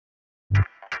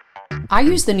I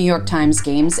use the New York Times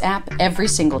Games app every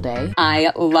single day.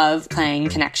 I love playing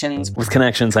Connections. With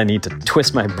Connections, I need to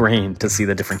twist my brain to see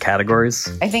the different categories.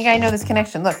 I think I know this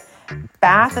connection. Look,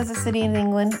 Bath is a city in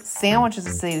England, Sandwich is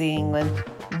a city in England,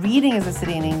 Reading is a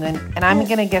city in England, and I'm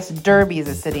going to guess Derby is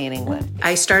a city in England.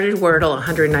 I started Wordle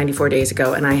 194 days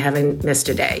ago, and I haven't missed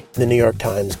a day. The New York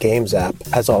Times Games app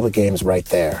has all the games right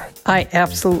there. I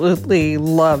absolutely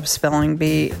love Spelling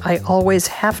Bee. I always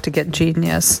have to get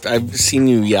Genius. I've seen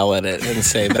you yell at it and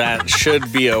say, that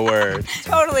should be a word.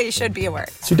 Totally should be a word.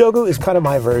 Sudoku is kind of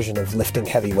my version of lifting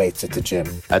heavy weights at the gym.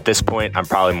 At this point, I'm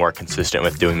probably more consistent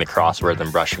with doing the crossword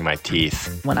than brushing my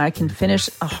teeth. When I can finish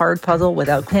a hard puzzle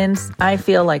without pins, I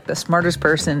feel like the smartest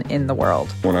person in the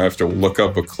world. When I have to look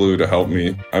up a clue to help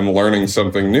me, I'm learning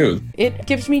something new. It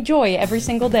gives me joy every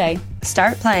single day.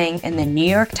 Start playing in the New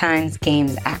York Times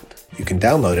Games app. You can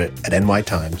download it at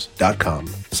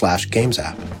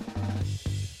nytimes.com/gamesapp.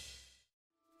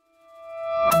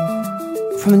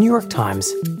 From the New York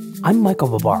Times, I'm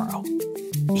Michael Barbaro.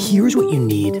 Here's what you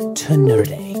need to know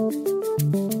today.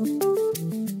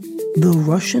 The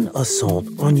Russian assault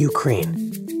on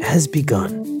Ukraine has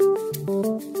begun.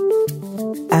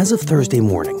 As of Thursday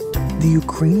morning, the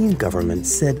Ukrainian government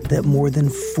said that more than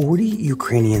 40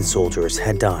 Ukrainian soldiers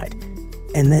had died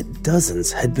and that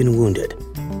dozens had been wounded.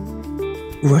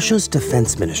 Russia's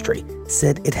defense ministry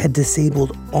said it had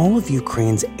disabled all of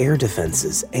Ukraine's air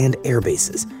defenses and air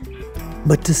bases.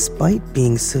 But despite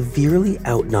being severely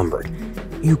outnumbered,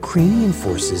 Ukrainian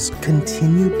forces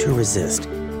continued to resist,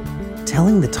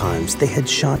 telling the Times they had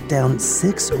shot down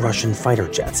 6 Russian fighter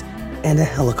jets and a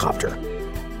helicopter,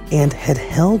 and had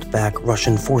held back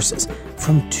Russian forces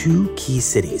from 2 key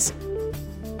cities.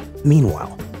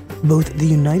 Meanwhile, both the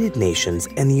United Nations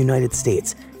and the United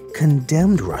States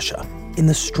condemned Russia in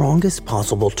the strongest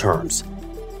possible terms.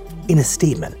 In a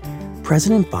statement,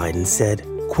 President Biden said,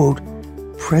 quote,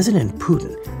 "President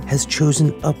Putin has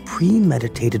chosen a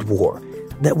premeditated war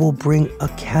that will bring a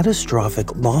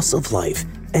catastrophic loss of life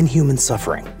and human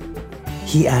suffering."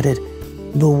 He added,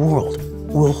 "The world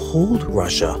will hold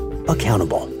Russia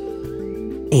accountable."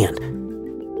 And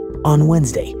on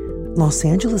Wednesday, Los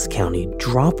Angeles County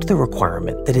dropped the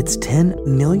requirement that its 10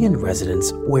 million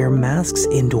residents wear masks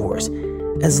indoors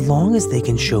as long as they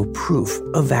can show proof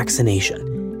of vaccination.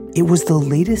 It was the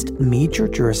latest major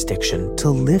jurisdiction to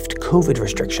lift COVID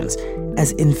restrictions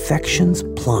as infections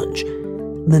plunge.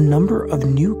 The number of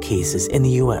new cases in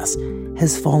the U.S.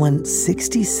 has fallen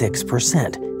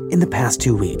 66% in the past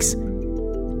 2 weeks.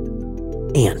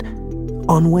 And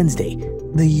on Wednesday,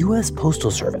 the U.S. Postal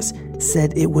Service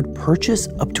said it would purchase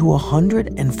up to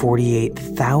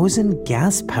 148,000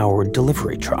 gas-powered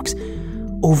delivery trucks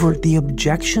over the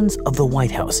objections of the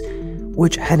White House,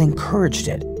 which had encouraged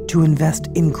it to invest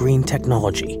in green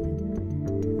technology.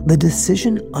 The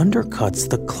decision undercuts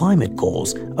the climate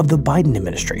goals of the Biden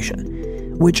administration,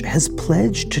 which has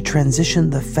pledged to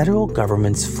transition the federal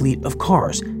government's fleet of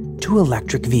cars to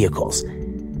electric vehicles.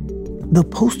 The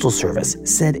Postal Service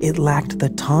said it lacked the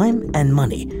time and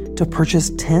money to purchase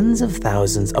tens of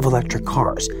thousands of electric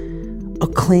cars, a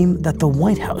claim that the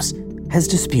White House has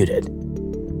disputed.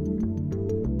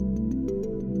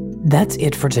 That's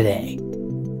it for today.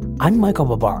 I'm Michael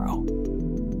Barbaro.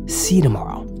 See you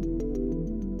tomorrow.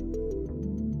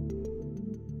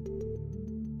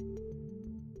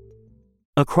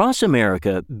 Across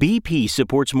America, BP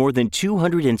supports more than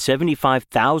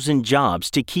 275,000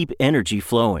 jobs to keep energy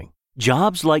flowing.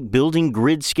 Jobs like building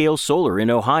grid-scale solar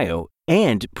in Ohio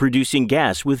and producing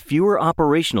gas with fewer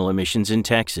operational emissions in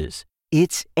Texas.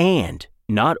 It's and,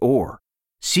 not or.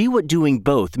 See what doing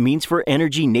both means for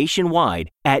energy nationwide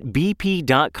at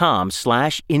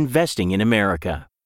bp.com/investing in America.